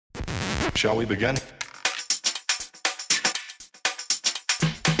Shall we begin?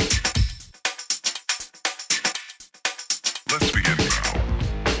 Let's begin now.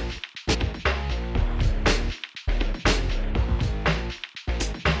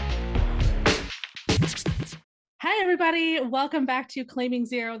 Hi, everybody. Welcome back to Claiming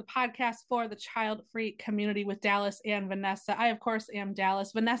Zero, the podcast for the child-free community with Dallas and Vanessa. I, of course, am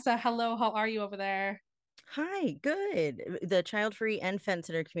Dallas. Vanessa, hello. How are you over there? Hi, good. The child-free and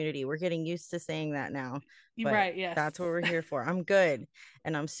fence-sitter community. We're getting used to saying that now. You're right, yes. That's what we're here for. I'm good.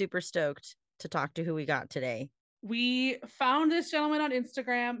 And I'm super stoked to talk to who we got today. We found this gentleman on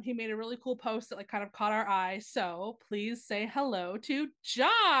Instagram. He made a really cool post that kind of caught our eye. So please say hello to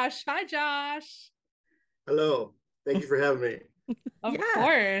Josh. Hi, Josh. Hello. Thank you for having me. Of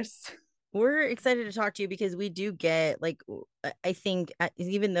course. We're excited to talk to you because we do get, I think,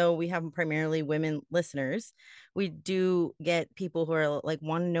 even though we have primarily women listeners, we do get people who are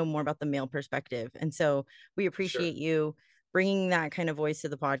want to know more about the male perspective. And so we appreciate you bringing that kind of voice to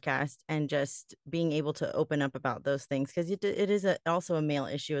the podcast and just being able to open up about those things, because it is also a male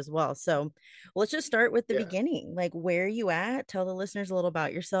issue as well. So let's just start with the beginning. Where are you at? Tell the listeners a little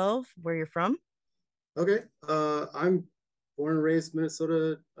about yourself, where you're from. Okay. I'm born and raised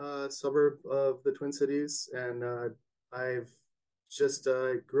Minnesota, suburb of the Twin Cities, and I've just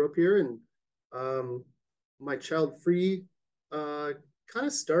grew up here, and my child-free kind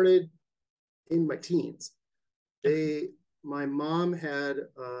of started in my teens. My mom had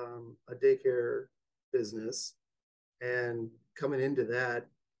a daycare business, and coming into that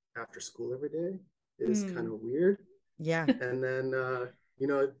after school every day is kind of weird. Yeah. And then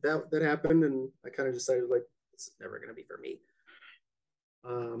that happened, and I kind of decided this is never going to be for me.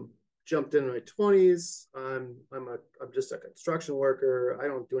 Jumped in my 20s. I'm just a construction worker. I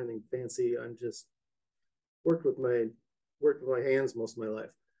don't do anything fancy. I'm just worked with my hands most of my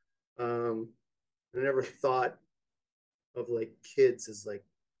life. I never thought of kids as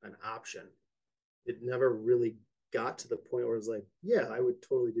an option. It never really got to the point where it was yeah, I would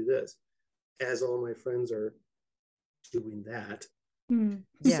totally do this, as all my friends are doing that.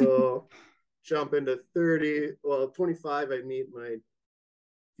 Yeah. So jump into 25, I meet my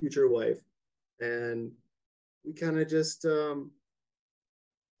future wife, and we kind of just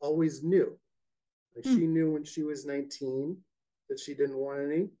always knew. She knew when she was 19 that she didn't want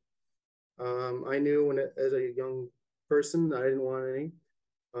any. I knew as a young person, I didn't want any.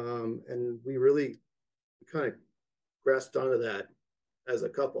 And we kind of grasped onto that as a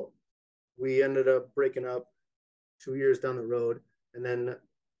couple. We ended up breaking up 2 years down the road, and then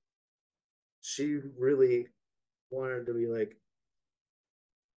she really wanted to be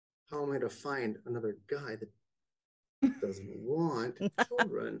how am I to find another guy that doesn't want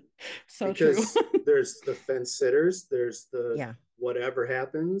children? Because true. There's the fence sitters, there's the whatever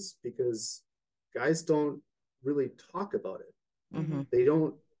happens, because guys don't really talk about it. Mm-hmm. They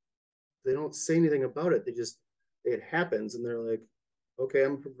don't say anything about it. It happens, and they're like, okay,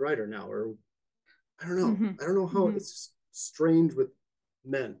 I'm a provider now, or I don't know. I don't know how it's just strange with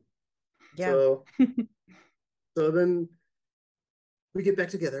men. Yeah. So then we get back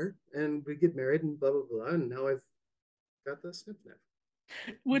together and we get married and blah, blah, blah. And now I've got the snip snap.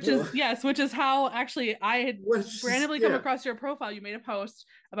 Which is how actually I had randomly come across your profile. You made a post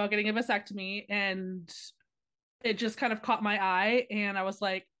about getting a vasectomy, and it just kind of caught my eye, and I was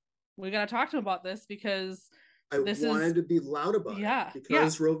like, we got to talk to him about this, because I wanted to be loud about it,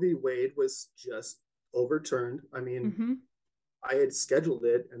 because Roe v. Wade was just overturned. I mean, I had scheduled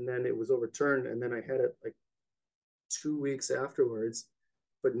it, and then it was overturned, and then I had it 2 weeks afterwards,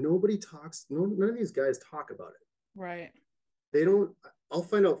 but nobody talks. None of these guys talk about it. Right. They don't. I'll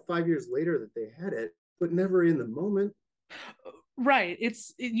find out 5 years later that they had it, but never in the moment. Right.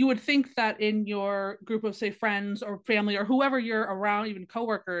 You would think that in your group of, say, friends or family or whoever you're around, even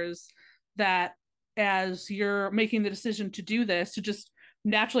coworkers, that as you're making the decision to do this, to just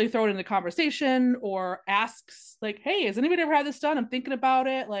naturally throw it in the conversation, or asks hey, has anybody ever had this done? I'm thinking about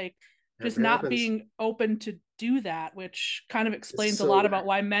it. Just not being open to do that, which kind of explains a lot about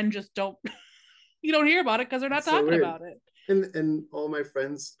why men just don't you don't hear about it, because they're not talking about it. And all my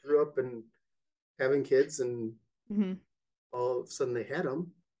friends grew up and having kids, and all of a sudden they had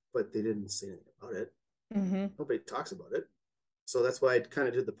them, but they didn't say anything about it. Nobody talks about it. So that's why I kind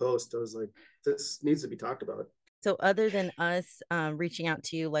of did the post. I was like, this needs to be talked about. So other than us reaching out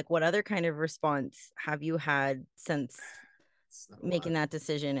to you, what other kind of response have you had since making that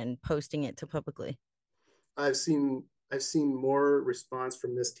decision and posting it to publicly? I've seen more response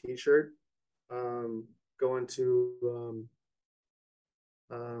from this t-shirt. Going to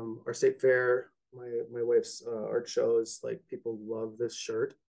our state fair, my wife's art shows, people love this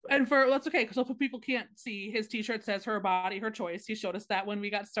shirt. And for that's okay, because so people can't see, his t-shirt says "Her Body, Her Choice." He showed us that when we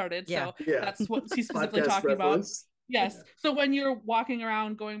got started. Yeah. So Yeah. that's what he's specifically Podcast talking about. reference. Yes. Yeah. So when you're walking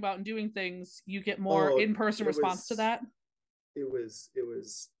around, going about and doing things, you get more Oh, in-person it response to was- that. It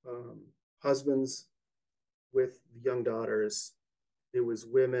was husbands with young daughters. It was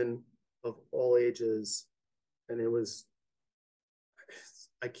women of all ages, and it was,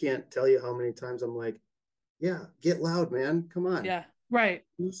 I can't tell you how many times I'm like, yeah, get loud, man. Come on. Yeah. Right.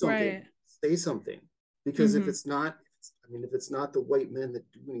 Do something. Right. Say something. Because if Mhm. it's not, if it's not the white men that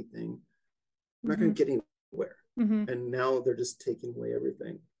do anything, we're not going to get anywhere. Mhm. And now they're just taking away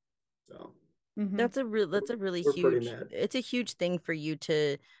everything. So Mhm. That's a really we're pretty huge, mad. it's a huge thing for you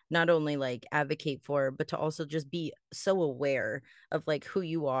to not only like advocate for, but to also just be so aware of like who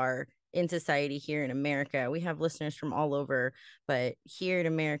you are in society here in America. We have listeners from all over, but here in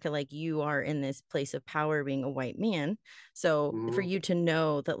America, like you are in this place of power being a white man. So for Mhm. you to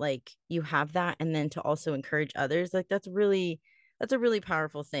know that like you have that and then to also encourage others, like that's a really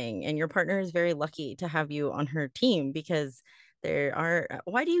powerful thing. And your partner is very lucky to have you on her team because there are,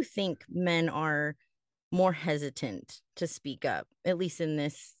 why do you think men are more hesitant to speak up, at least in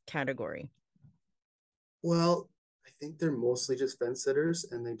this category? Well, I think they're mostly just fence sitters,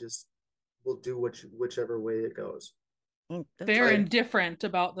 and they just will do whichever way it goes. They're right. indifferent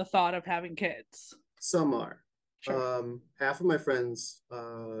about the thought of having kids. Some are. Sure. Half of my friends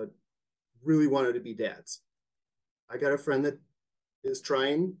really wanted to be dads. I got a friend that is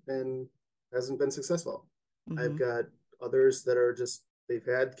trying and hasn't been successful. I've Mhm. got others that are just, they've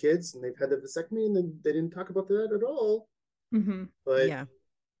had kids and they've had the vasectomy and then they didn't talk about that at all, Mhm. but Yeah.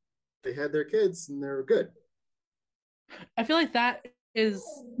 they had their kids and they're good. I feel like that is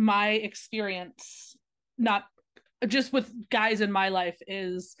my experience, not just with guys in my life,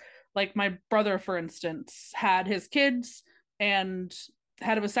 is like my brother, for instance, had his kids and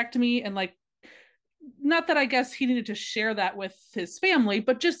had a vasectomy, and like, not that I guess he needed to share that with his family,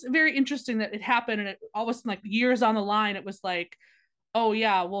 but just very interesting that it happened. And it all of a sudden, like years on the line, it was like, oh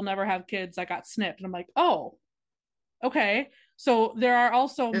yeah, we'll never have kids. I got snipped. And I'm like, oh, okay. So there are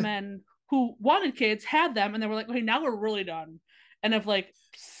also Yeah. men who wanted kids, had them, and they were like, okay, now we're really done, and have like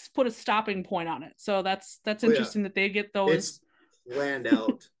put a stopping point on it. So that's Oh, yeah. interesting that they get those. It's planned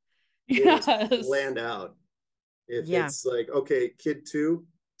out. It Yes. is planned out. If Yeah. it's like, okay, kid 2,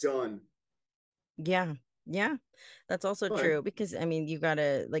 done. Yeah. Yeah. That's also Fine. true because I mean, you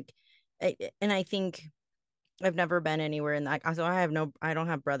gotta like, and I think I've never been anywhere in that. So I don't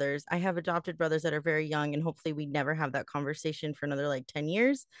have brothers. I have adopted brothers that are very young, and hopefully we never have that conversation for another like 10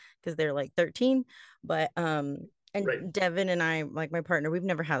 years because they're like 13. But and Right. Devin and I, like my partner, we've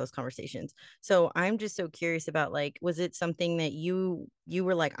never had those conversations. So I'm just so curious about like, was it something that you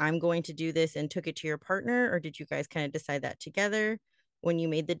were like, I'm going to do this and took it to your partner, or did you guys kind of decide that together when you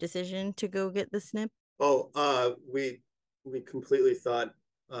made the decision to go get the snip? Oh, we completely thought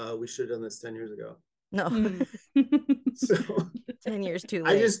we should have done this 10 years ago. No. Mm. So 10 years too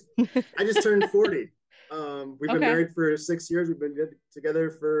I late. just turned 40. We've been Okay. married for 6 years. We've been together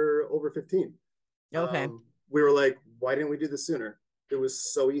for over 15. Okay. We were like, why didn't we do this sooner? It was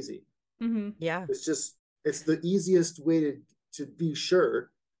so easy. Mhm. Yeah. It's the easiest way to be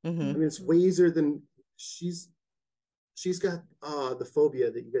sure. Mhm. I mean, it's way easier than she's got the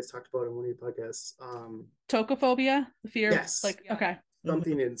phobia that you guys talked about in one of your podcasts. Tocophobia, the fear. Yes. Like, okay.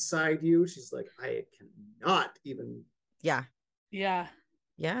 Something inside you. She's like, I cannot even. Yeah. Yeah.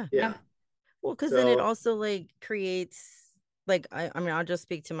 Yeah. Yeah. Well, because then it So- also like creates like I mean, I'll just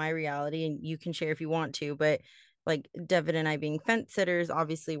speak to my reality and you can share if you want to, but like Devin and I being fence sitters,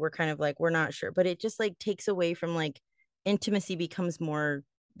 obviously we're kind of like we're not sure, but it just like takes away from like intimacy becomes more,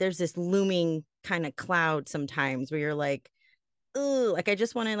 there's this looming kind of cloud sometimes where you're like, oh, like I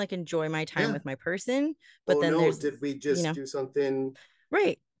just want to like enjoy my time Yeah. with my person. But Oh then no, there's did we just know. do something?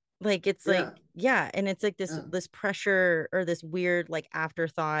 right. Like it's like, Yeah. yeah. And it's like this Yeah. this pressure or this weird like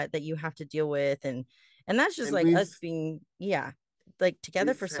afterthought that you have to deal with. And that's just And like we've- us being, yeah, like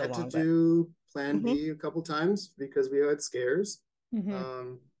together We've for so had long. to But do Plan Mhm. B a couple times because we had scares.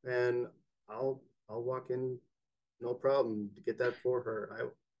 Mhm. And I'll walk in, no problem, to get that for her. I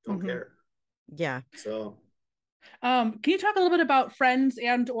don't Mhm. care. yeah. So Can you talk a little bit about friends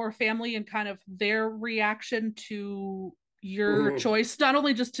and or family and kind of their reaction to your Mhm. choice? Not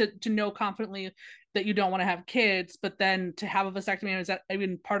only just to know confidently that you don't want to have kids, but then to have a vasectomy. Is that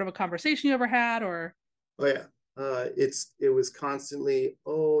even part of a conversation you ever had, or? oh yeah, it was constantly,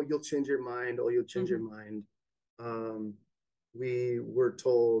 oh, you'll change your mind. Oh, you'll change your mind. We were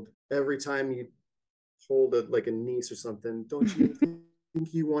told every time you hold like a niece or something, don't you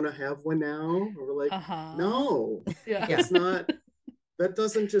think you want to have one now? Or we're like, Uh-huh. no, Yeah. Yeah. that's not that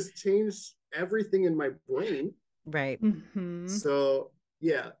doesn't just change everything in my brain. Right. Mhm. So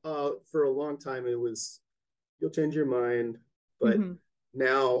yeah, for a long time it was, you'll change your mind, but Mhm.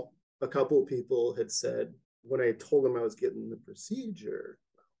 now a couple of people had said, when I told them I was getting the procedure,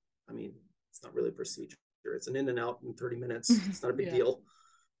 I mean, it's not really a procedure, it's an in and out in 30 minutes, it's not a big Yeah. deal.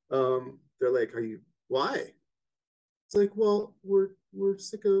 They're like, why? It's like, well, we're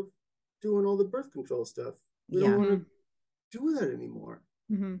sick of doing all the birth control stuff. We Yeah. don't want to do that anymore.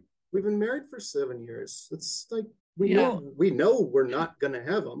 Mhm. We've been married for 7 years. It's like we Yeah. know we're not gonna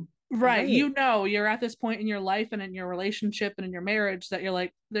have them. Right. Right. You know, you're at this point in your life and in your relationship and in your marriage that you're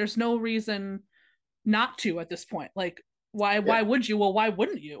like, there's no reason not to at this point. Like, why Yeah. would you? Well, why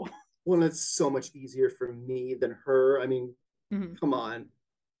wouldn't you? Well, it's so much easier for me than her. I mean, Mhm. come on.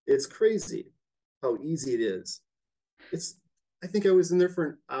 It's crazy how easy it is. I think I was in there for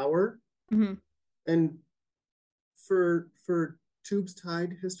an hour, Mhm. and for tubes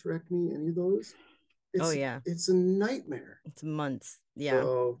tied, hysterectomy, any of those, Oh yeah. it's a nightmare. It's months. Yeah.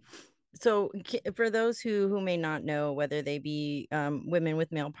 So For those who may not know, whether they be women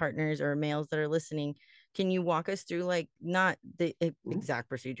with male partners or males that are listening, can you walk us through, like, not the exact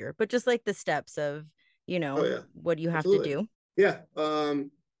procedure, but just like the steps of, oh yeah, what you have absolutely. to do? Yeah.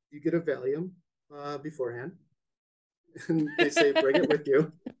 You get a Valium beforehand, and they say bring it with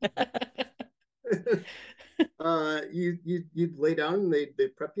you. You lay down and they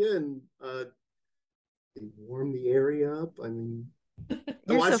prep you, and they warm the area up. I mean,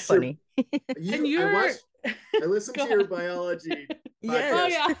 You're so funny. I listened to your biology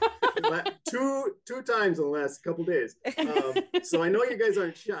Yes. podcast two times in the last couple days. So I know you guys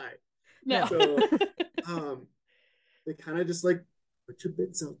aren't shy. No. So they kind of just like put your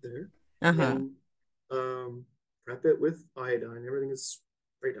bits out there and prep it with iodine. Everything is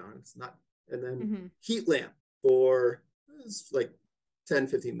sprayed on. It's not, and then heat lamp for like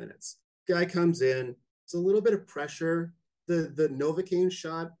 10-15 minutes. Guy comes in. It's a little bit of pressure. The Novocaine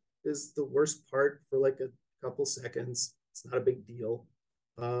shot is the worst part for like a couple seconds. It's not a big deal.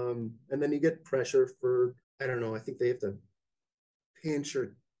 And then you get pressure for, I don't know, I think they have to pinch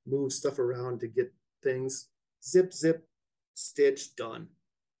or move stuff around to get things. Zip, stitch, done.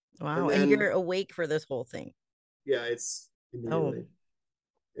 Wow. And you're awake for this whole thing. Yeah, it's immediately.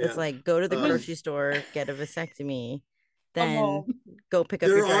 Yeah. It's like, go to the grocery store, get a vasectomy, then go pick up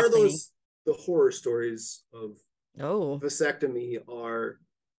your dry cleaning. The horror stories of vasectomy are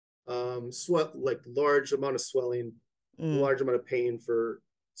like large amount of swelling, large amount of pain for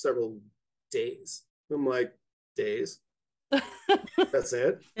several days. I'm like, days? That's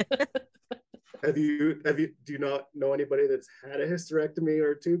it? Do you not know anybody that's had a hysterectomy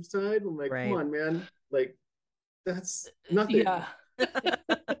or tubes tied? I'm like, come on, man. Like, that's nothing. Yeah.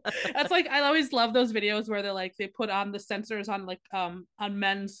 That's like, I always love those videos where they're like, they put on the sensors on like on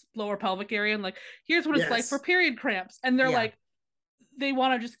men's lower pelvic area and like, here's what it's like for period cramps, and they're like, they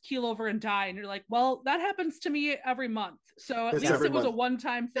want to just keel over and die, and you're like, well, that happens to me every month, so at least it was a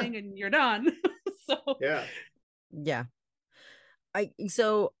one-time thing and you're done. So yeah.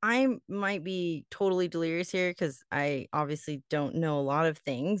 So I might be totally delirious here because I obviously don't know a lot of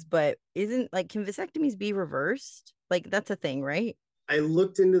things, but can vasectomies be reversed? Like, that's a thing, right? I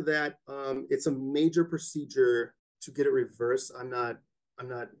looked into that. It's a major procedure to get it reversed. I'm not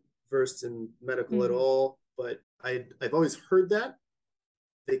versed in medical at all, but I've always heard that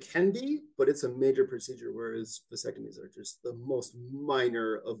they can be, but it's a major procedure, whereas vasectomies are just the most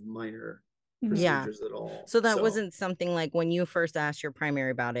minor of minor procedures at all. So that wasn't something like when you first asked your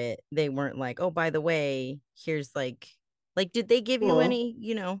primary about it, they weren't like, oh, by the way, here's like did they give you any,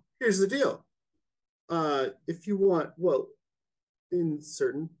 Here's the deal. If you want, in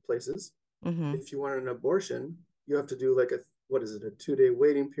certain places, if you want an abortion, you have to do like a 2-day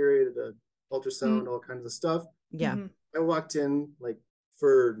waiting period, an ultrasound, all kinds of stuff. Yeah. I walked in, like,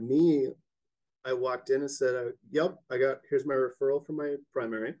 for me, I walked in and said, yep, here's my referral from my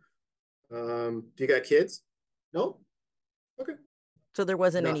primary. Do you got kids? Nope. Okay. So there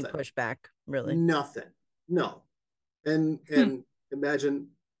wasn't any pushback, really? Nothing. No. And imagine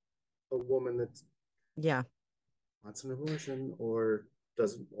a woman that's wants an abortion or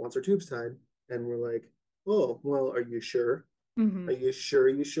wants her tubes tied, and we're like, oh, well, are you sure? Are you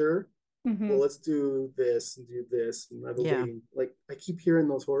sure? Well, let's do this and do this, and I've been waiting. Like, I keep hearing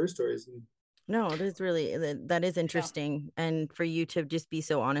those horror stories. No, it is really, that is interesting. And for you to just be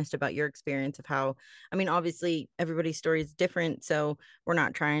so honest about your experience of how, I mean, obviously everybody's story is different, so we're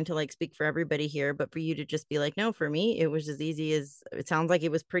not trying to like speak for everybody here, but for you to just be like, no, for me, it was as easy as, it sounds like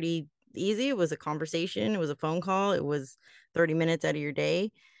it was pretty easy. It was a conversation. It was a phone call. It was 30 minutes out of your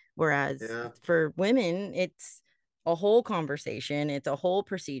day. Whereas for women, it's a whole conversation, it's a whole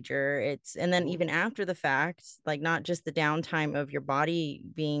procedure, and then Mhm. even after the fact, like not just the downtime of your body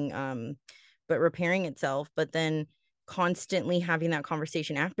being but repairing itself, but then constantly having that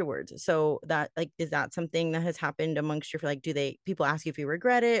conversation afterwards. So that, like, is that something that has happened amongst your, like, do they, people ask you if you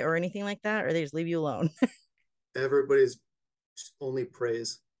regret it or anything like that, or they just leave you alone? Everybody's only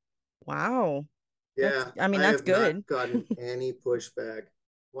praise. Wow. That's, Yeah, I mean, I that's have good. not gotten any pushback.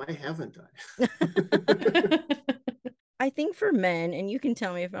 Why haven't I? I think for men, and you can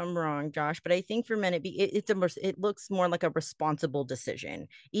tell me if I'm wrong, Josh, but I think for men, it looks more like a responsible decision.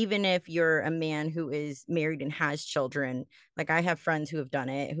 Even if you're a man who is married and has children, like I have friends who have done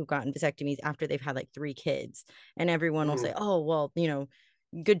it, who've gotten vasectomies after they've had like 3 kids, and everyone will say, Mhm. "Oh, well,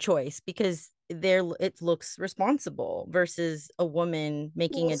 good choice," because it looks responsible versus a woman Well,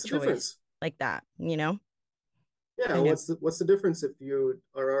 making a what's the choice difference? like that. Yeah, I know, what's the difference if you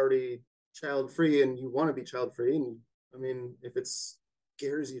are already child free and you want to be child free? And I mean, if it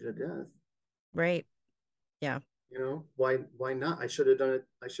scares you to death, right? Yeah, why not? I should have done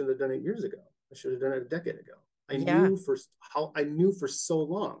it years ago. I should have done it a decade ago. yeah. I knew for so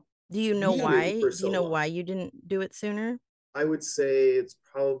long. Do you know We knew why? for Do you so know long. why you didn't do it sooner? I would say it's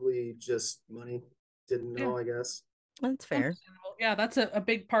probably just money. Didn't Yeah, know, I guess. That's fair. understandable. Yeah, that's a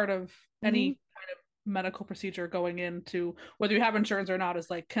big part of Hmm. any kind of medical procedure going into whether you have insurance or not, is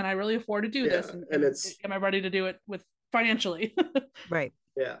like, can I really afford to do Yeah, this? And and it's am I ready to do it with financially? Right.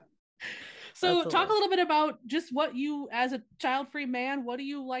 yeah. So That's a talk a lot. little bit about just what you, as a child-free man, what do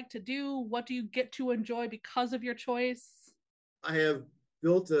you like to do? What do you get to enjoy because of your choice? I have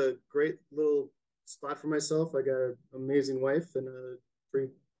built a great little spot for myself. I got an amazing wife and a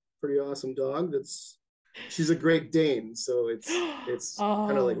pretty awesome dog. She's a Great Dane, so it's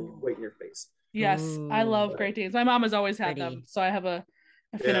kind of like Oh, right in your face. yes, I Ooh, love But Great Danes. My mom has always had them, pretty. so I have a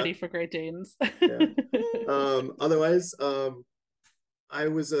yeah, affinity for Great Danes. yeah. Mm. Otherwise, I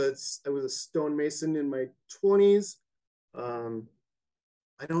was a stonemason in my 20s. Um,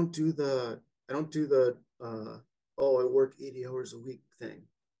 I don't do the oh, I work 80 hours a week thing.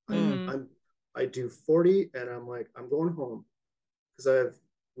 I'm Mm. Hmm. I'm I do 40 and I'm like I'm going home because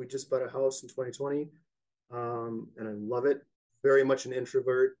we just bought a house in 2020, and I love it. Very much an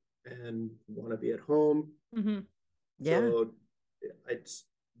introvert and want to be at home. Hmm. Yeah. So I just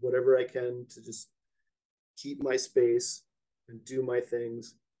whatever I can to just keep my space and do my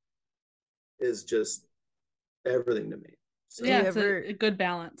things is just everything to me. Do Yeah, you So it's ever a good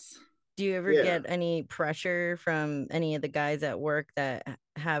balance. do you ever yeah, get any pressure from any of the guys at work that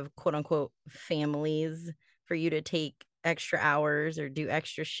have quote unquote families for you to take extra hours or do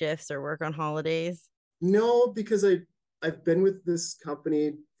extra shifts or work on holidays? no, because I've been with this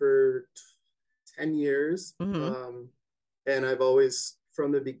company for 10 years. Hmm. And I've always,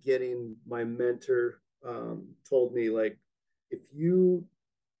 from the beginning, my mentor told me like, if you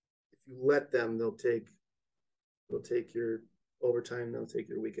let them, they'll take your overtime, they'll take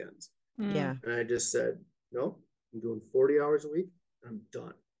your weekends. Mm. Yeah. And I just said, no, I'm doing 40 hours a week. I'm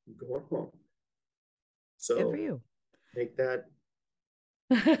done. I'm going home. Good for So you. make that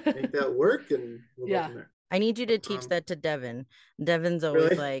make that work, and we'll go Yeah. from there. I need you to teach Um, that to Devin. Devin's always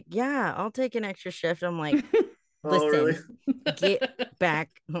really? like, yeah, I'll take an extra shift. I'm like, Oh, really? listen, get back.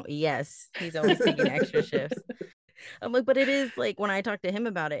 Yes, he's always taking extra shifts. I'm like, but it is like when I talk to him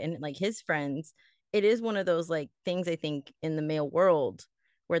about it and like his friends, it is one of those like things I think in the male world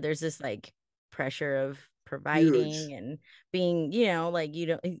where there's this like pressure of providing Huge. and being, like you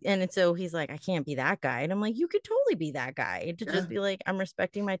don't, and so he's like, I can't be that guy. And I'm like, you could totally be that guy to Yeah, just be like, I'm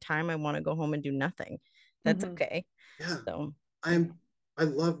respecting my time. I want to go home and do nothing. That's Hmm. okay. yeah. So I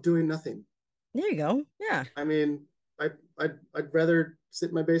love doing nothing. there you go. Yeah. I mean, I'd rather sit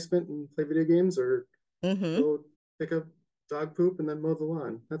in my basement and play video games or Mm-hmm. go pick up dog poop and then mow the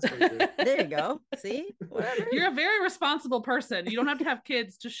lawn. That's fun too. There you go. See, whatever. You're a very responsible person. You don't have to have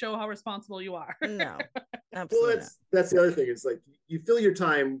kids to show how responsible you are. No, Well, absolutely not. that's the other thing. It's like you fill your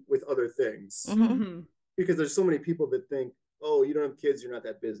time with other things Mm-hmm. Hmm. because there's so many people that think, oh, you don't have kids, you're not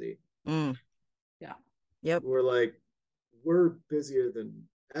that busy. Mm. Yeah. Yep. We're like, we're busier than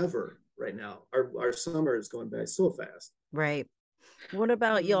ever right now. Our summer is going by so fast. Right. What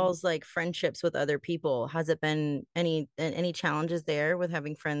about Mm. y'all's like friendships with other people? Has it been any challenges there with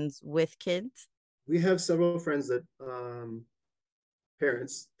having friends with kids? We have several friends that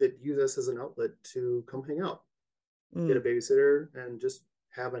parents that use us as an outlet to come hang out, get a Mm. babysitter, and just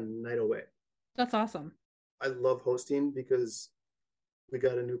have a night away. That's awesome. I love hosting because we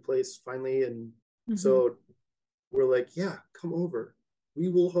got a new place finally, and Hmm. so we're like, yeah, come over. We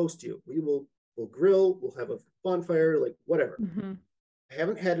will host you. We'll grill. We'll have a bonfire, like whatever. Hmm. I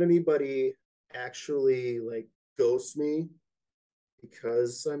haven't had anybody actually like ghost me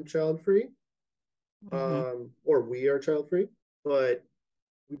because I'm child free, or we are child free, but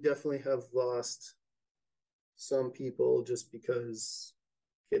we definitely have lost some people just because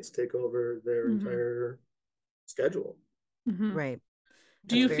kids take over their entire schedule. Right.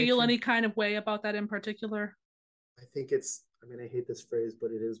 Do you feel any kind of way about that in particular? I think I mean, I hate this phrase,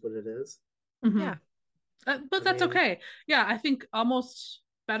 but it is what it is. Yeah. But that's okay. Yeah, I think almost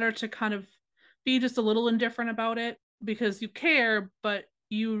better to kind of be just a little indifferent about it because you care, but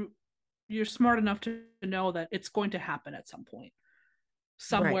you're smart enough to know that it's going to happen at some point.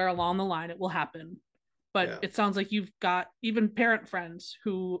 Somewhere along the line, it will happen. But it sounds like you've got even parent friends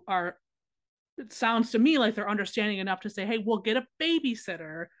who are, it sounds to me like they're understanding enough to say, hey, we'll get a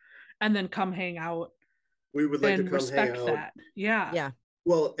babysitter and then come hang out. We would like to come respect hang out. That. Yeah. Yeah.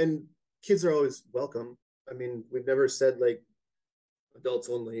 Well, and kids are always welcome. I mean, we've never said like adults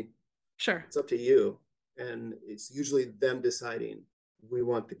only. Sure. It's up to you. And it's usually them deciding, we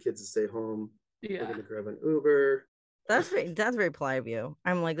want the kids to stay home. Yeah. We're going to grab an Uber. That's very polite of you.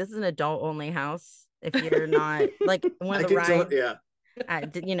 I'm like, this is an adult only house. If you're not like one of the rides,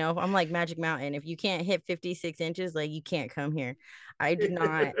 I'm like Magic Mountain. If you can't hit 56 inches, like you can't come here. I do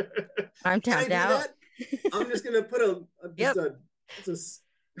not. I'm tapped out. I'm just gonna put yeah,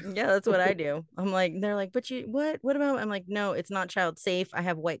 that's what I do. I'm like, they're like, but what about? I'm like, no, it's not child safe. I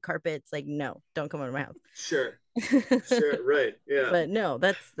have white carpets. Like, no, don't come over my house. Sure, right, yeah. But no,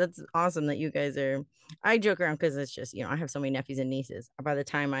 that's awesome that you guys are. I joke around because it's just, I have so many nephews and nieces. By the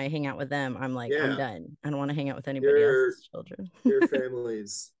time I hang out with them, I'm like, I'm done. I don't want to hang out with anybody else's children. Your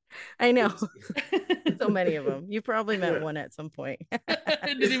families. I know. So many of them. You probably met one at some point. I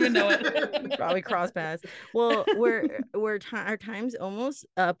didn't even know it. Probably cross paths. Well, our time's almost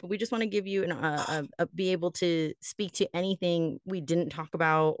up. We just want to give you be able to speak to anything we didn't talk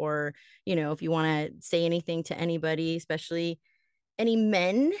about, or if you want to say anything to anybody, especially any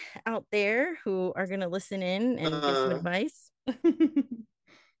men out there who are going to listen in and give some advice.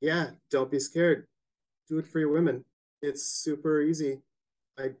 Yeah, don't be scared. Do it for your women. It's super easy.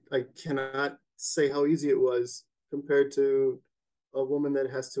 I cannot say how easy it was compared to a woman that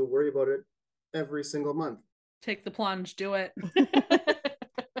has to worry about it every single month. Take the plunge, do it.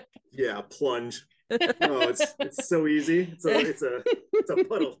 Yeah, plunge. Oh, it's so easy. It's a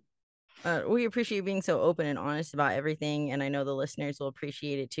puddle. We appreciate you being so open and honest about everything, and I know the listeners will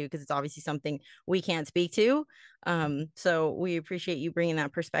appreciate it too, because it's obviously something we can't speak to. So we appreciate you bringing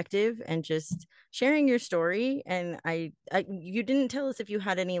that perspective and just sharing your story. And you didn't tell us if you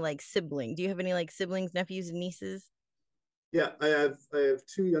had any like siblings. Do you have any like siblings, nephews, and nieces? Yeah, I have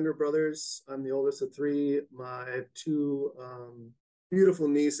 2 younger brothers. I'm the oldest of 3. I have 2 beautiful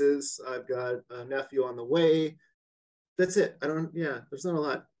nieces. I've got a nephew on the way. That's it. There's not a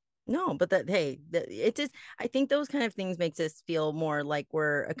lot. No, but it just, I think those kind of things makes us feel more like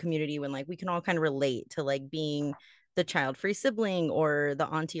we're a community when like we can all kind of relate to like being the child-free sibling or the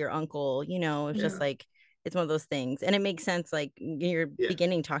auntie or uncle, it's just like, it's one of those things. And it makes sense. Like you're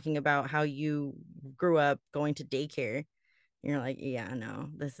beginning talking about how you grew up going to daycare. You're like, yeah, no,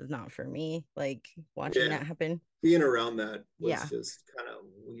 this is not for me. Like watching that happen. Being around that was just kind of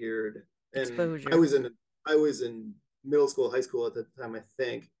weird. And exposure. I was in middle school, high school at the time, I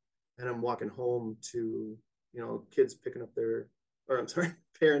think. And I'm walking home to, parents picking up their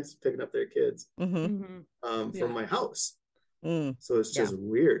kids from my house. So it's just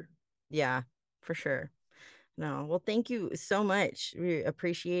weird. Yeah, for sure. No, well, thank you so much. We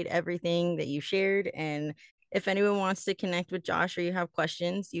appreciate everything that you shared. And if anyone wants to connect with Josh or you have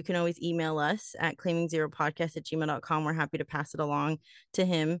questions, you can always email us at claiming0podcast@gmail.com. We're happy to pass it along to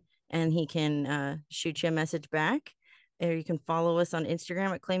him and he can shoot you a message back. Or you can follow us on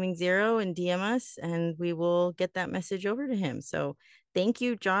Instagram at Claiming Zero and DM us, and we will get that message over to him. So thank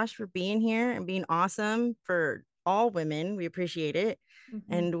you, Josh, for being here and being awesome for all women. We appreciate it.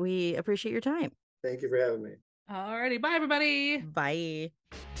 And we appreciate your time. Thank you for having me. Alrighty. Bye, everybody. Bye.